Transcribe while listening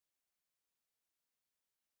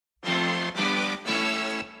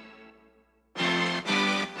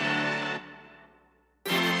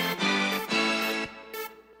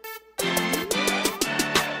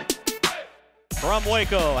from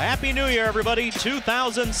Waco. Happy New Year, everybody.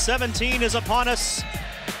 2017 is upon us,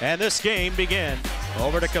 and this game begins.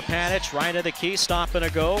 Over to Kapanich, right of the key, stop and a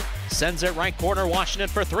go. Sends it right corner, Washington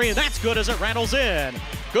for three, and that's good as it rattles in.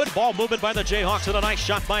 Good ball movement by the Jayhawks, and a nice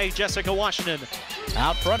shot by Jessica Washington.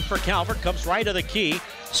 Out front for Calvert, comes right of the key.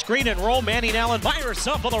 Screen and roll, Manning Allen by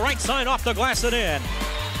herself on the right side, off the glass and in.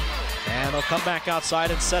 And they'll come back outside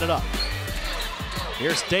and set it up.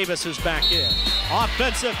 Here's Davis, who's back in.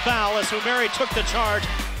 Offensive foul as Humeri took the charge.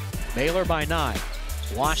 Baylor by 9.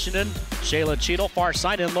 Washington, Shayla Cheadle, far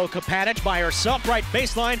side in low. Kapanich by herself, right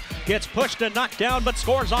baseline, gets pushed and knocked down, but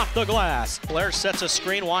scores off the glass. Blair sets a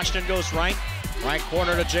screen, Washington goes right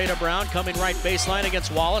corner to Jada Brown, coming right baseline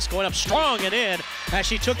against Wallace, going up strong and in as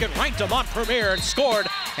she took it right to Montpremier and scored.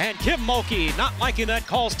 And Kim Mulkey, not liking that,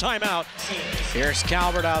 calls timeout. Here's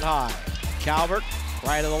Calvert out high. Calvert,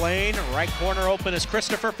 right of the lane, right corner open is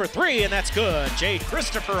Christopher for three, and that's good. Jade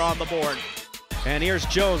Christopher on the board. And here's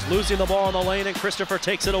Jones losing the ball in the lane, and Christopher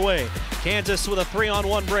takes it away. Kansas with a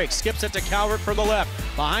 3-on-1 break. Skips it to Calvert from the left.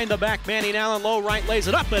 Behind the back, Manning Allen low right, lays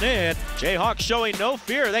it up and in. Jayhawks showing no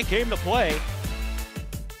fear. They came to play.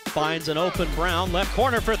 Finds an open Brown. Left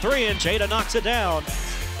corner for three, and Jada knocks it down.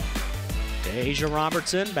 Deja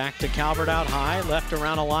Robertson back to Calvert out high. Left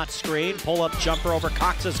around a lot screen. Pull-up jumper over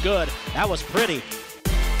Cox is good. That was pretty.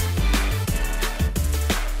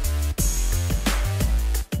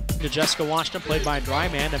 To Jessica Washington, played by Dry,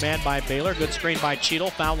 man-to-man by Baylor. Good screen by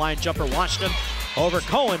Cheadle. Foul line jumper Washington over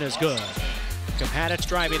Cohen is good. Kapanich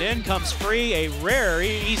driving in, comes free. A rare,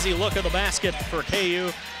 easy look at the basket for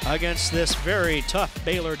KU against this very tough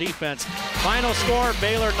Baylor defense. Final score,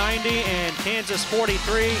 Baylor 90 and Kansas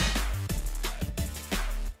 43.